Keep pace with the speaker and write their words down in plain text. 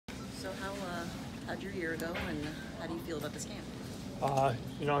How'd your year go, and how do you feel about this camp?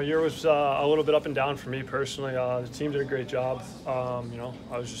 Year was a little bit up and down for me personally. The team did a great job.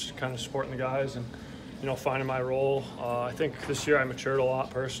 I was just kind of supporting the guys and, finding my role. I think this year I matured a lot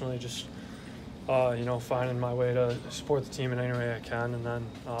personally, just, finding my way to support the team in any way I can. And then,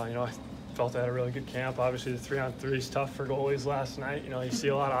 I felt I had a really good camp. Obviously, the 3-on-3 is tough for goalies last night. You see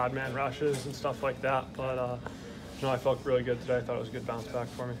a lot of odd man rushes and stuff like that. But, I felt really good today. I thought it was a good bounce back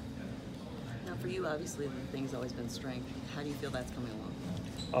for me. Now, for you, obviously, the thing's always been strength. How do you feel that's coming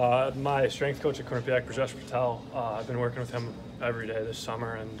along? My strength coach at Quinnipiac, Petruzzelli, I've been working with him every day this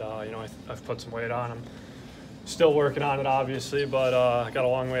summer, and I've put some weight on him. Still working on it, obviously, but I got a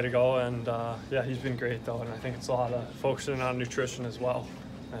long way to go. And he's been great though, and I think it's a lot of focusing on nutrition as well,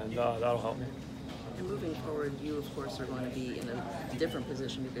 and that'll help me. And moving forward, you of course are going to be in a different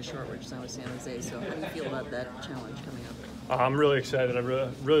position because Shortridge's now with San Jose. So how do you feel about that challenge coming up? I'm really excited. I'm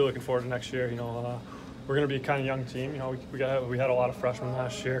really looking forward to next year. We're going to be a kind of young team. We had a lot of freshmen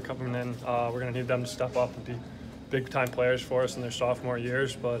last year coming in. We're going to need them to step up and be big-time players for us in their sophomore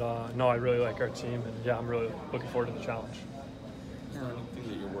years. But I really like our team, and I'm really looking forward to the challenge. Is there anything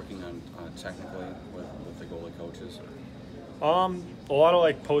that you're working on technically with the goalie coaches? A lot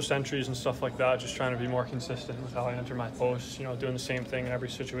of post entries and stuff like that. Just trying to be more consistent with how I enter my posts. Doing the same thing in every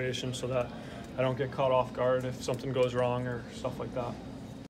situation so that I don't get caught off guard if something goes wrong or stuff like that.